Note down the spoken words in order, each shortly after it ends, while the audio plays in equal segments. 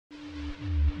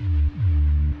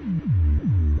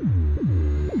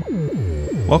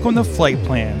Welcome to Flight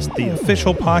Plans, the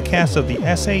official podcast of the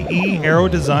SAE Aero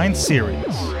Design Series.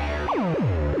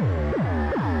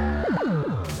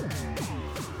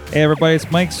 Hey everybody, it's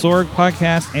Mike Sorg,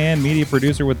 podcast and media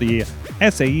producer with the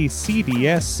SAE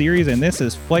CDS series, and this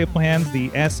is Flight Plans, the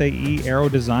SAE Aero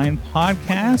Design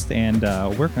podcast, and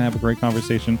we're going to have a great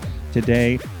conversation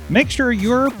today. Make sure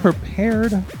you're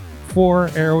prepared for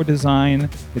aero design.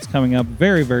 It's coming up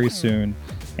very, very soon.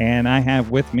 And I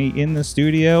have with me in the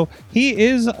studio, he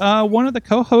is one of the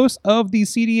co-hosts of the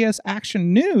CDS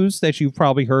Action News that you've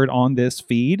probably heard on this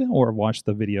feed or watched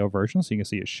the video version so you can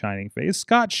see his shining face.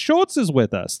 Scott Schultz is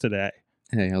with us today.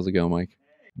 Hey, how's it going, Mike?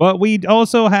 But we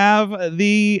also have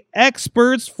the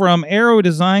experts from Aero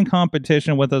Design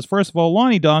Competition with us. First of all,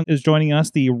 Lonnie Dong is joining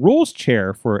us, the rules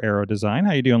chair for Aero Design.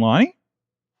 How you doing, Lonnie?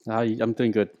 I'm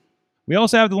doing good. We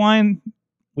also have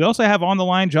on the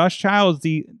line Josh Childs,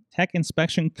 the Tech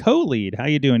Inspection Co-Lead. How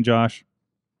you doing, Josh?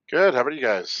 Good. How about you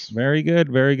guys? Very good,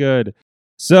 very good.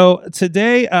 So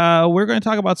today we're going to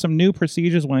talk about some new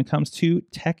procedures when it comes to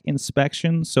tech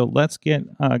inspection. So let's get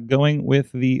going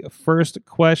with the first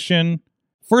question.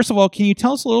 First of all, can you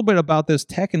tell us a little bit about this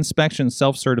tech inspection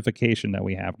self-certification that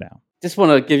we have now? Just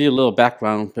want to give you a little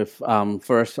background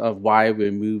first of why we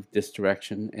moved this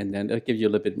direction, and then it'll give you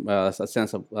a little bit a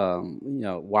sense of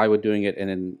why we're doing it,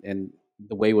 and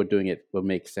the way we're doing it will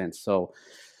make sense. So,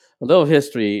 a little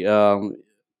history. In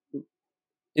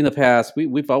the past,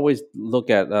 we've always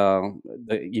looked at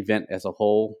the event as a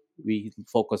whole. We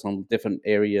focus on different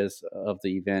areas of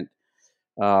the event.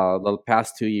 The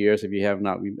past 2 years, if you have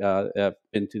not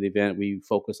been to the event, we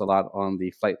focus a lot on the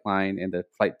flight line and the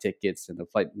flight tickets and the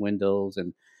flight windows,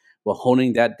 and we're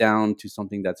honing that down to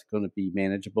something that's going to be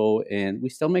manageable. And we're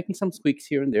still making some tweaks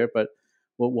here and there, but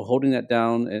we're holding that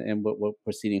down and we're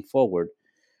proceeding forward.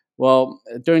 Well,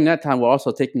 during that time, we're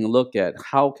also taking a look at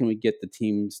how can we get the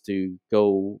teams to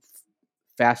go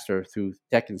faster through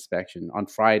tech inspection on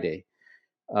Friday.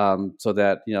 So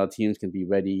that teams can be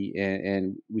ready,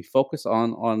 and we focus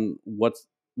on what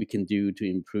we can do to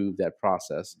improve that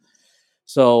process.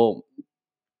 So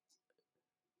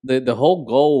the whole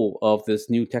goal of this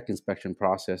new tech inspection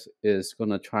process is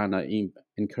going to try to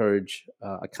encourage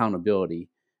accountability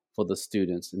for the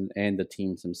students and the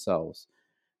teams themselves.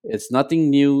 It's nothing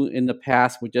new in the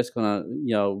past. We're just going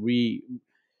to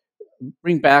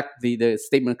bring back the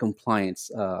statement of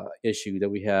compliance issue that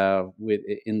we have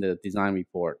in the design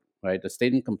report, right? The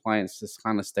statement of compliance just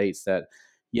kind of states that,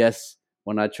 yes,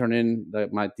 when I turn in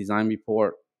my design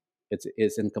report,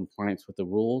 it's in compliance with the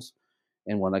rules.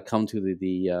 And when I come to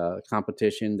the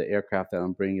competition, the aircraft that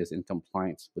I'm bringing is in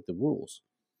compliance with the rules.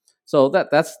 So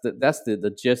that's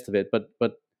the gist of it.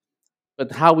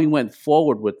 But how we went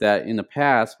forward with that in the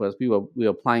past was we were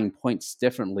applying points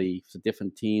differently for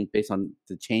different teams based on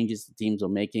the changes the teams were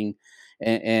making,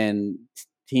 and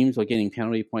teams were getting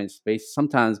penalty points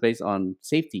sometimes based on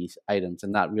safety items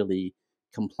and not really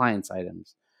compliance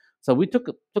items. So we took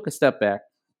a step back,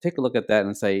 take a look at that,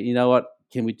 and say, you know what,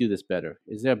 can we do this better?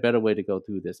 Is there a better way to go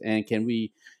through this? And can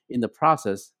we, in the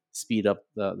process, speed up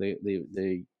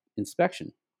the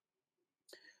inspection?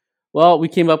 Well, we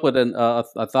came up with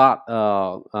a thought.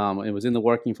 It was in the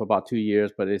working for about 2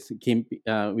 years, but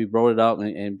we wrote it up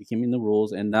and became in the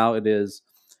rules. And now it is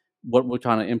what we're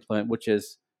trying to implement, which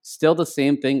is still the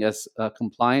same thing as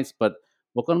compliance, but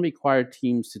we're going to require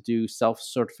teams to do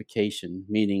self-certification,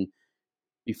 meaning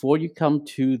before you come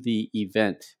to the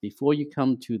event, before you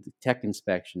come to the tech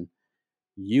inspection,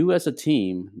 you as a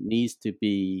team need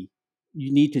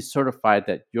to certify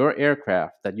that your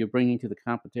aircraft that you're bringing to the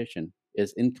competition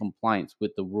is in compliance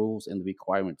with the rules and the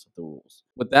requirements of the rules.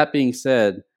 With that being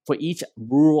said, for each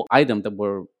rule item that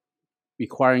we're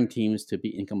requiring teams to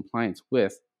be in compliance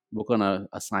with, we're going to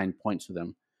assign points to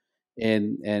them.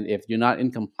 And if you're not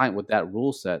in compliance with that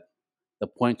rule set, the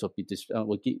points will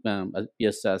be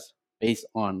assessed based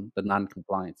on the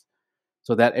non-compliance,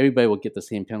 so that everybody will get the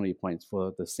same penalty points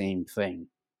for the same thing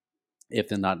if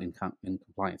they're not in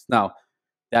compliance. Now,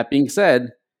 that being said,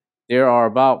 there are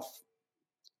about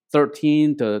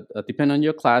 13 to, depending on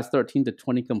your class, 13 to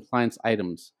 20 compliance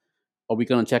items. Are we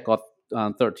going to check off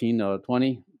 13 or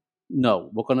 20? No,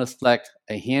 we're going to select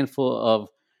a handful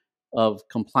of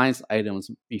compliance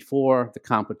items before the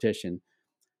competition.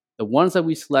 The ones that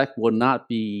we select will not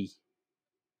be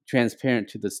transparent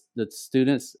to the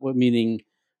students, meaning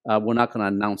we're not going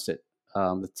to announce it.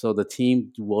 So the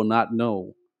team will not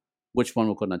know which one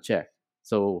we're going to check.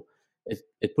 So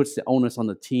it puts the onus on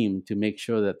the team to make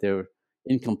sure that they're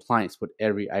in compliance with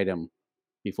every item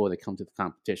before they come to the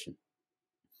competition.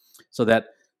 So that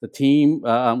the team,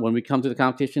 when we come to the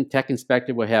competition, tech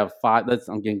inspector will have 5,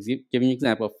 I'm giving you an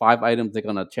example, 5 items they're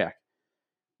going to check.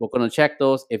 We're going to check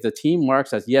those. If the team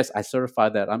marks as, yes, I certify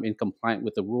that I'm in compliant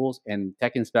with the rules, and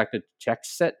Tech Inspector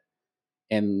checks it,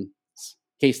 and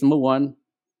case number 1,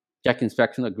 Tech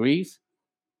Inspection agrees,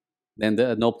 then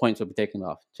no points will be taken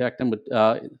off.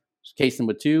 Case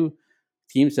number 2,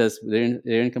 team says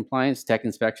they're in compliance. Tech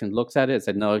Inspection looks at it and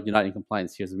said, no, you're not in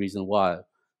compliance. Here's the reason why.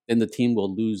 Then the team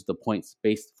will lose the points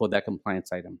based for that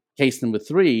compliance item. Case number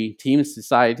 3, teams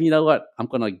decide, you know what, I'm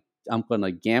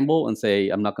gonna gamble and say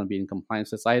I'm not gonna be in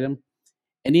compliance with this item.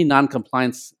 Any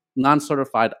non-compliance,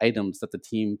 non-certified items that the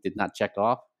team did not check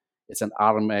off, it's an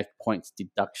automatic points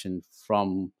deduction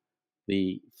from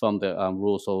the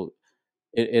rule. So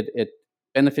it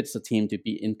benefits the team to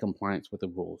be in compliance with the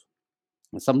rules.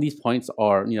 And some of these points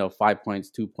are 5 points,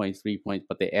 2 points, 3 points,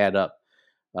 but they add up,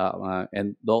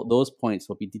 and those points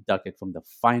will be deducted from the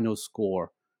final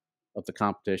score of the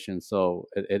competition. So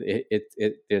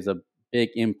there's a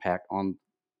big impact on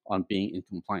being in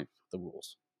compliance with the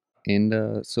rules.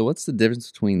 And so what's the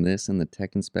difference between this and the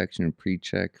Tech Inspection and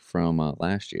pre-check from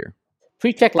last year?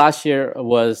 Pre-check last year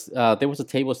was there was a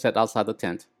table set outside the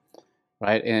tent,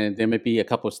 right? And there may be a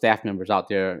couple of staff members out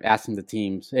there asking the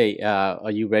teams, "Hey, are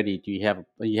you ready? Do you have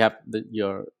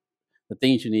the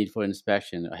things you need for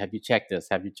inspection? Have you checked this?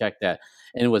 Have you checked that?"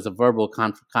 And it was a verbal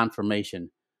confirmation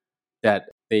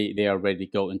that they are ready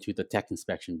to go into the Tech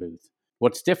Inspection booth.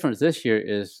 What's different this year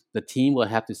is the team will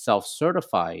have to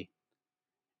self-certify,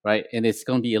 right? And it's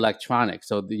going to be electronic.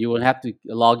 So you will have to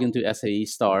log into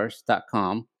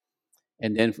saestars.com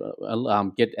and then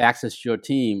get access to your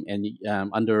team. And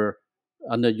under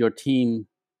your team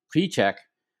pre-check,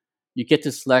 you get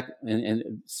to select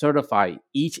and certify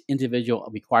each individual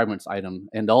requirements item.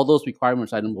 And all those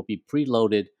requirements items will be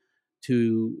preloaded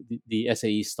to the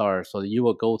SAE Stars. So you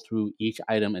will go through each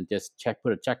item and just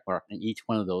put a check mark in each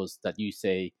one of those that you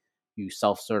say you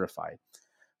self-certified.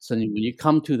 So when you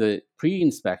come to the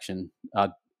pre-inspection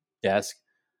desk,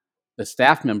 the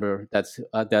staff member that's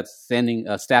staffing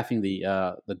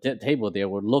the table there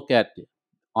will look at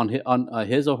on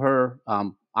his or her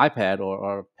iPad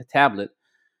or tablet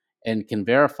and can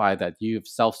verify that you've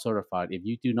self-certified. If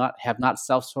you have not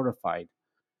self-certified,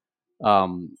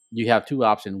 you have 2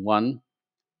 options. 1,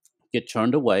 get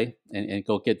turned away and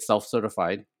go get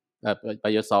self-certified by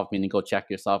yourself, meaning go check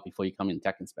yourself before you come in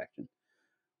Tech Inspection.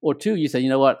 Or 2, you say, you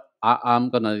know what, I'm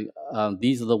gonna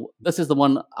this is the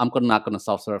one I'm not gonna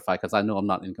self-certify because I know I'm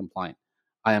not in compliant.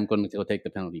 I am going to go take the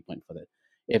penalty point for that.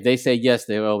 If they say yes,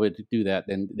 they're able to do that,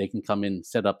 then they can come in,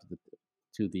 set up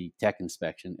to the Tech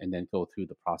Inspection, and then go through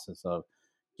the process of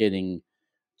getting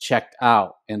checked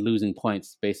out and losing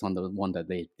points based on the one that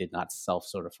they did not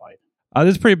self-certify. This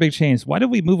is a pretty big change. Why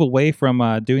did we move away from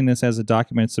doing this as a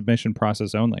document submission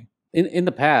process only? In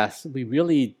the past, we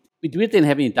really didn't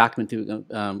have any document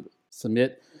to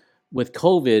submit. With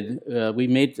COVID, we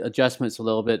made adjustments a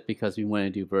little bit because we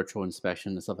wanted to do virtual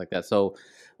inspection and stuff like that. So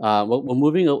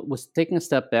we're taking a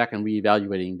step back and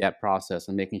reevaluating that process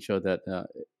and making sure that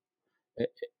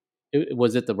it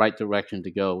was the right direction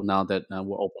to go now that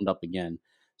we're opened up again.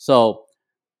 So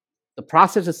the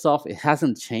process itself, it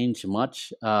hasn't changed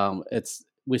much.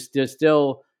 There's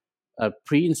still a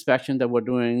pre-inspection that we're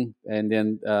doing, and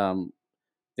then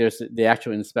there's the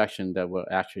actual inspection that we're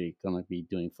actually going to be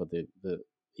doing for the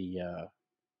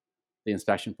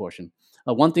inspection portion.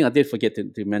 One thing I did forget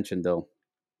to mention, though,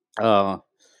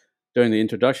 during the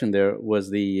introduction, there was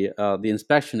the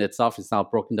inspection itself is now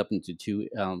broken up into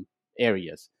 2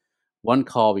 areas. One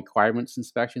called requirements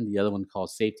inspection, the other one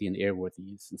called safety and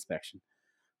airworthiness inspection.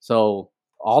 So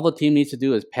all the team needs to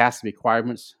do is pass the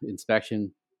requirements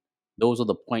inspection. Those are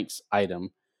the points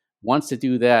item. Once they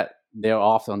do that, they're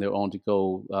off on their own to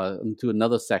go into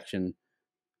another section,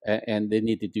 and they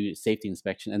need to do safety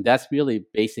inspection. And that's really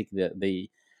basic.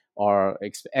 Our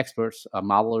experts,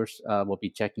 modelers, will be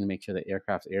checking to make sure the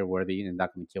aircraft's airworthy and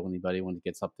not going to kill anybody when it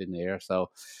gets up in the air. So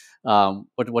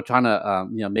we're trying to,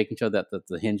 making sure that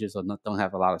the hinges don't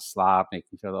have a lot of slop,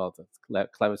 making sure that all the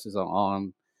clevises are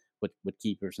on with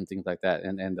keepers and things like that,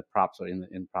 and the props are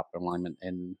in proper alignment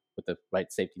and with the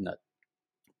right safety nut.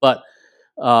 But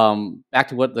back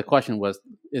to what the question was,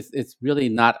 it's really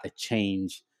not a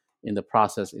change in the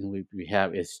process in which we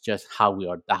have. It's just how we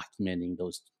are documenting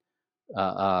those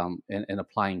and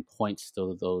applying points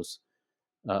to those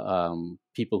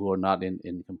people who are not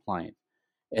in compliant.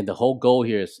 And the whole goal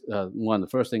here is the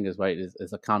first thing is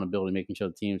is accountability, making sure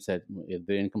the team said if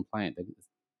they're in compliant,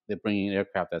 they're bringing an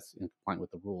aircraft that's in compliant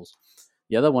with the rules.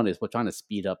 The other one is we're trying to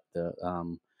speed up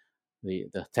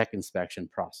the tech inspection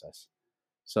process.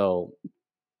 So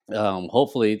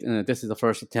hopefully this is the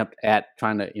first attempt at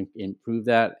trying to improve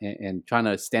that and trying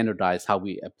to standardize how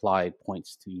we apply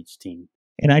points to each team.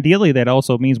 And ideally, that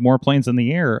also means more planes in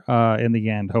the air in the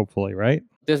end, hopefully, right?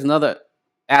 There's another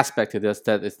aspect to this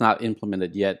that is not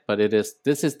implemented yet, but this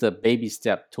is the baby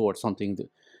step towards something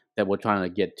that we're trying to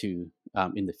get to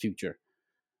in the future.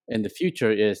 And the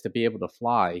future is to be able to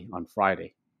fly on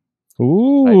Friday.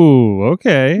 Ooh, right?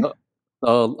 Okay.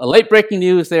 So a late breaking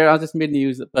news there. I just made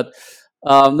news, but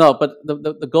no. But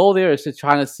the goal there is to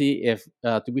try to see if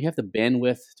do we have the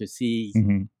bandwidth to see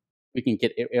we can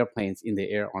get airplanes in the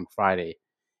air on Friday.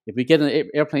 If we get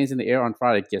airplanes in the air on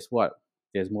Friday, guess what?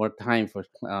 There's more time for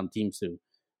teams to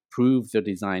prove their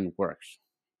design works.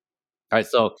 All right.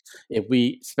 So if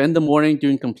we spend the morning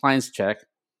doing compliance check,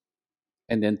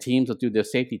 and then teams will do their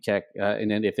safety check,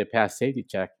 and then if they pass safety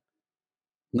check,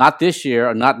 not this year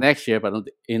or not next year, but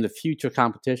in the future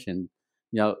competition,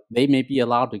 they may be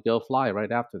allowed to go fly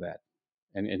right after that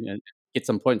and get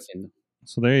some points in.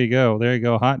 So there you go. There you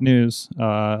go. Hot news.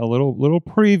 A little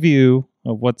preview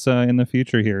of what's in the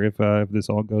future here if this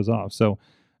all goes off. So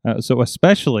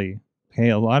especially pay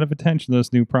a lot of attention to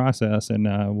this new process, and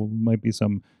might be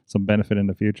some benefit in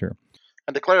the future.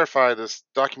 And to clarify, this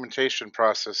documentation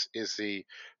process is the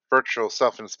virtual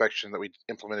self-inspection that we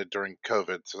implemented during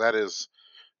COVID. So that is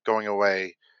going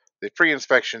away. The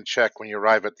pre-inspection check when you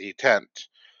arrive at the tent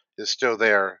is still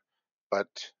there, but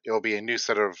it will be a new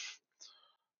set of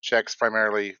checks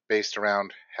primarily based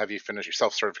around have you finished your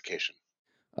self-certification.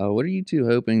 What are you two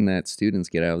hoping that students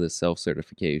get out of this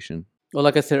self-certification? Well,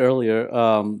 like I said earlier,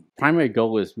 primary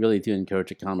goal is really to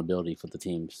encourage accountability for the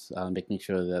teams, making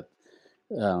sure that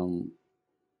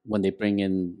when they bring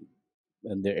in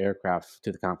their aircraft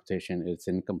to the competition, it's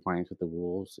in compliance with the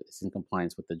rules, it's in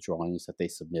compliance with the drawings that they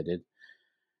submitted.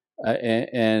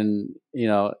 And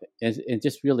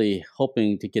just really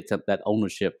hoping to get that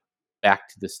ownership back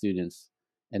to the students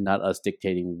and not us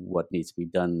dictating what needs to be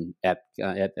done at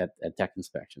tech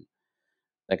inspection.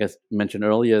 Like I mentioned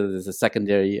earlier, there's a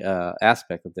secondary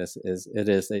aspect of this.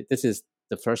 This is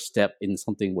the first step in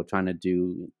something we're trying to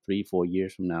do 3-4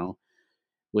 years from now,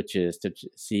 which is to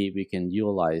see if we can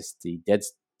utilize the dead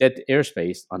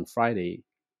airspace on Friday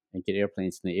and get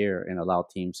airplanes in the air and allow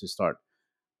teams to start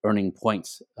earning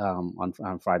points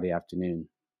on Friday afternoon.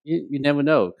 You never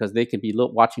know, because they could be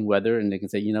watching weather and they can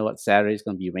say, you know what, Saturday is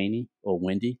going to be rainy or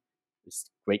windy. It's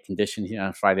great condition here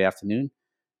on Friday afternoon.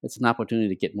 It's an opportunity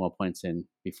to get more points in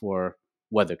before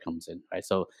weather comes in, right?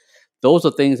 So those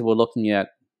are things that we're looking at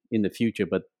in the future,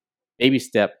 but baby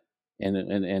step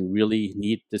and really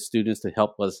need the students to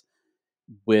help us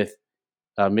with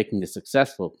making this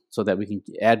successful so that we can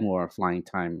add more flying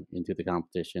time into the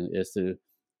competition is to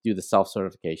do the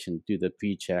self-certification, do the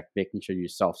pre-check, making sure you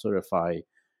self-certify,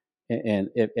 and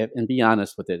be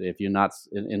honest with it. If you're not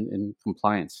in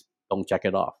compliance, don't check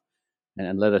it off,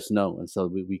 and let us know, and so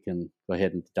we can go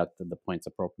ahead and deduct the points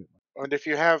appropriately. And if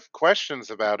you have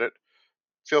questions about it,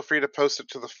 feel free to post it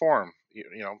to the forum.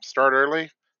 Start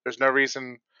early. There's no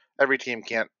reason every team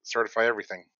can't certify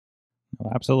everything. Oh,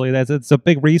 absolutely. It's a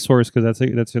big resource because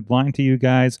that's a line to you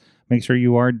guys. Make sure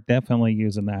you are definitely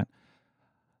using that.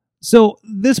 So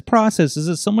this process, is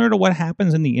it similar to what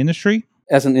happens in the industry?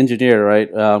 As an engineer,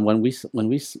 right, when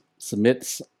we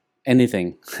submit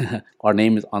anything, our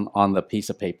name is on the piece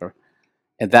of paper,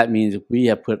 and that means we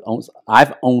have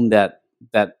I've owned that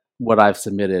what I've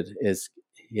submitted is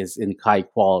in high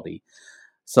quality.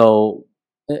 So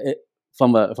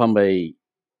from a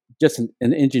just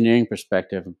an engineering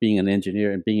perspective, being an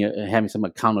engineer and having some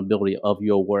accountability of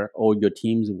your work or your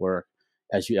team's work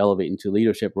as you elevate into a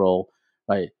leadership role,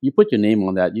 right? You put your name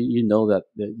on that. You know that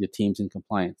your team's in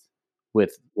compliance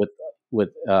with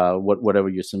whatever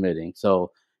you're submitting.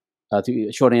 So,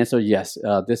 short answer, yes.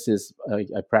 This is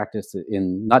a practice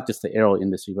in not just the aero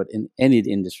industry, but in any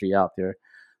industry out there.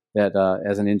 That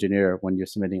as an engineer, when you're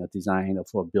submitting a design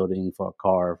for a building, for a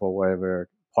car, for whatever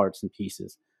parts and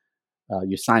pieces,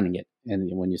 you're signing it, and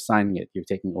when you're signing it, you're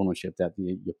taking ownership that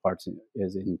your parts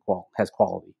has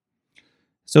quality.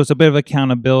 So it's a bit of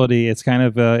accountability. It's kind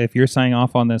of if you're signing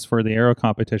off on this for the aero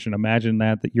competition, imagine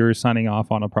that you're signing off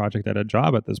on a project at a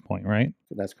job at this point, right?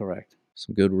 That's correct.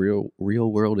 Some good real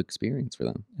world experience for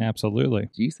them. Absolutely.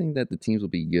 Do you think that the teams will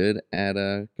be good at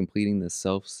completing the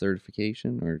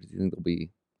self-certification, or do you think there'll be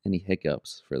any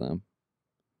hiccups for them?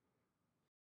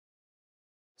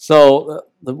 So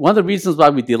one of the reasons why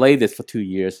we delayed this for 2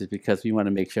 years is because we want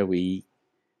to make sure we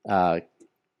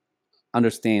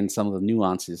understand some of the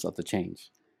nuances of the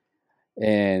change.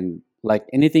 And like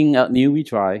anything new we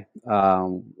try,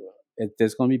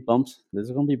 there's going to be bumps,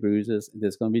 there's going to be bruises,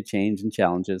 there's going to be change and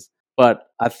challenges. But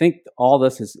I think all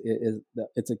this is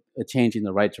a change in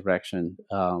the right direction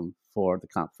for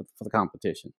the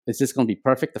competition. Is this going to be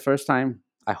perfect the first time?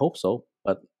 I hope so,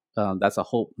 but that's a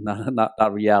hope, not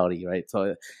reality, right?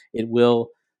 So we will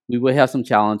have some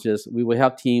challenges. We will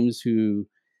have teams who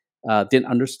didn't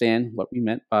understand what we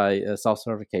meant by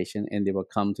self-certification, and they will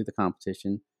come to the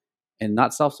competition and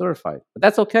not self-certified. But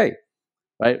that's okay,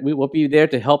 right? We will be there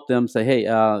to help them say, hey,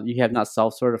 you have not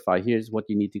self-certified. Here's what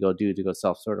you need to go do to go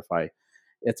self-certify.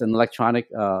 It's an electronic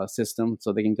system,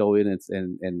 so they can go in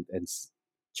and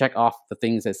check off the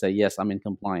things that say, yes, I'm in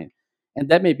compliant. And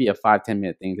that may be a 5-10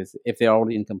 minute thing. If they're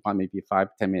already in compliant, maybe a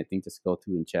 5-10 minute thing just to go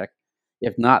through and check.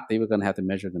 If not, they were going to have to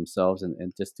measure themselves and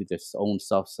just do their own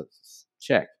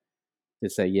self-check to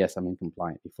say, yes, I'm in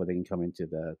compliant before they can come into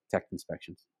the tech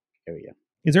inspections area.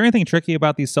 Is there anything tricky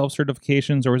about these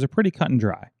self-certifications, or is it pretty cut and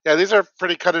dry? Yeah, these are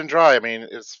pretty cut and dry. I mean,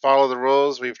 it's follow the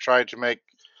rules. We've tried to make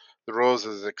the rules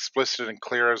as explicit and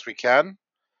clear as we can.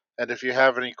 And if you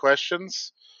have any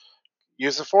questions,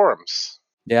 use the forums.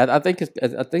 Yeah, I think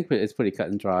it's pretty cut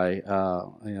and dry.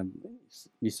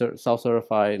 You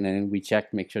self-certify, and then we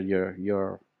check, make sure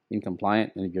you're in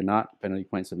compliant, and if you're not, penalty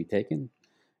points will be taken.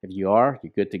 If you are,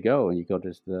 you're good to go, and you go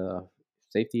to the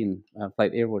safety and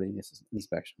flight airworthiness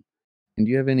inspection. And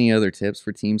do you have any other tips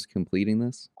for teams completing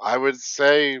this? I would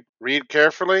say read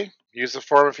carefully. Use the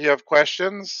forum if you have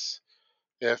questions.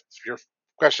 If your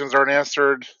questions aren't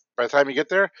answered by the time you get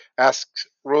there, ask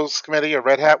Rules Committee or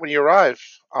Red Hat when you arrive.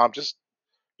 Just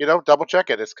double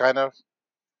check it. It's kind of,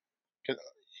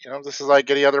 this is like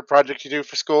any other project you do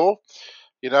for school.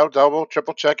 Double,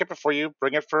 triple check it before you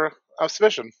bring it for a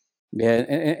submission. Yeah,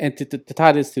 and to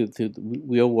tie this to the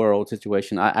real world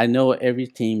situation, I know every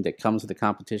team that comes to the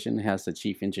competition has a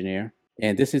chief engineer,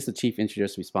 and this is the chief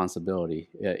engineer's responsibility.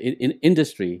 In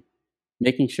industry,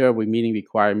 making sure we're meeting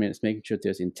requirements, making sure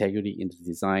there's integrity in the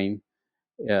design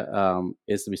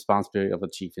is the responsibility of the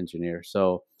chief engineer.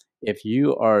 So if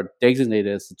you are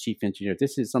designated as the chief engineer,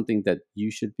 this is something that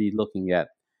you should be looking at.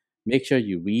 Make sure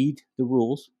you read the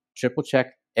rules, triple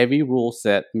check every rule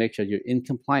set, make sure you're in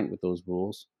compliant with those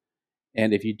rules.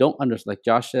 And if you don't understand, like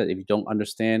Josh said, if you don't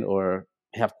understand or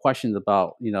have questions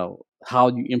about, how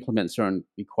you implement certain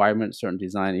requirements, certain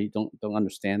design, and you don't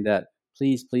understand that,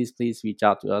 please reach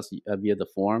out to us via the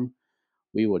forum.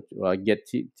 We would get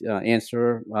to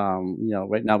answer.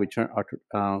 Right now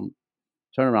our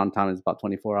turnaround time is about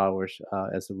 24 hours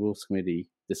as the rules committee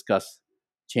discuss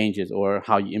changes or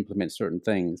how you implement certain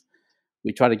things.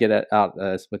 We try to get it out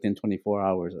within 24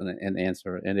 hours and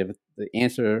answer. And if the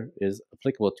answer is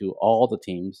applicable to all the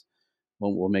teams,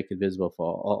 we'll make it visible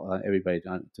for everybody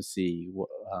to see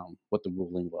what the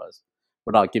ruling was,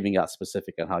 without giving out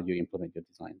specific on how you implement your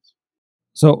designs.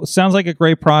 So sounds like a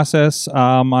great process.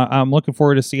 I'm looking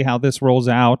forward to see how this rolls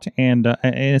out, and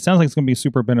it sounds like it's going to be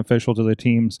super beneficial to the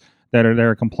teams that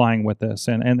are complying with this.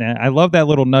 And I love that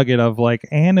little nugget of like,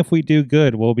 and if we do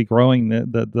good, we'll be growing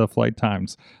the flight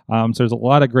times. So there's a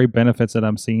lot of great benefits that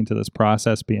I'm seeing to this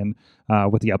process being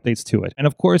with the updates to it. And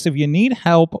of course, if you need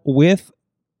help with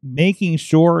making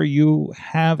sure you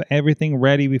have everything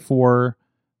ready before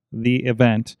the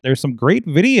event, there's some great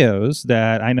videos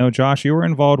that I know, Josh, you were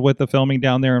involved with the filming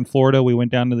down there in Florida. We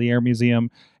went down to the Air Museum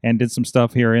and did some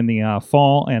stuff here in the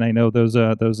fall, and I know those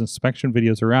inspection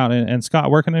videos are out. And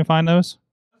Scott, where can they find those?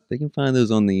 They can find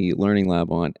those on the Learning Lab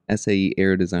on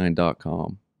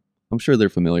saeairdesign.com. I'm sure they're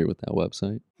familiar with that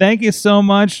website. Thank you so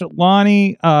much,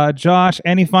 Lonnie. Josh,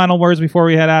 any final words before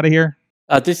we head out of here?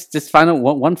 Just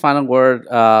one final word.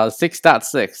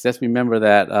 6.6. Just remember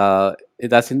that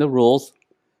that's in the rules.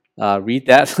 Read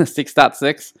that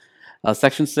 6.6,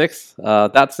 section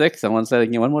 6.6. I want to say it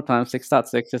again one more time,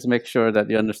 6.6. Just make sure that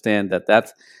you understand that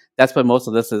that's where most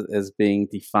of this is being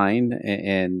defined,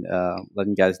 and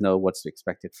letting you guys know what's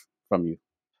expected from you.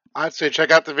 I'd say check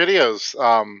out the videos.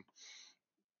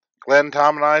 Glenn,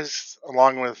 Tom, and I,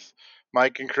 along with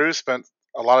Mike and crew, spent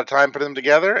a lot of time putting them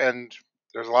together, and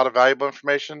there's a lot of valuable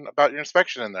information about your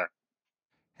inspection in there.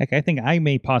 Heck, I think I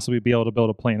may possibly be able to build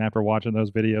a plane after watching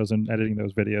those videos and editing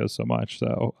those videos so much.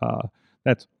 So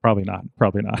that's probably not.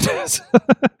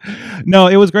 No,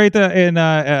 it was great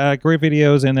and great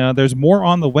videos, and there's more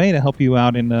on the way to help you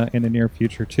out in the near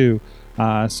future too.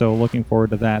 So looking forward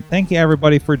to that. Thank you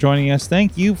everybody for joining us.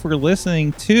 Thank you for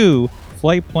listening to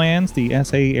Flight Plans, the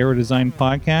SAE Aero Design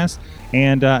podcast.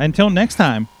 And until next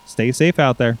time, stay safe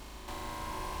out there.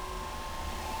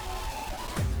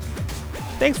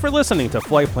 Thanks for listening to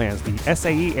Flight Plans, the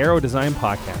SAE Aero Design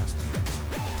podcast.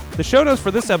 The show notes for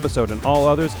this episode and all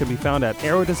others can be found at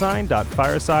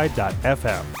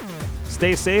aerodesign.fireside.fm.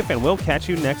 Stay safe, and we'll catch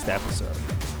you next episode.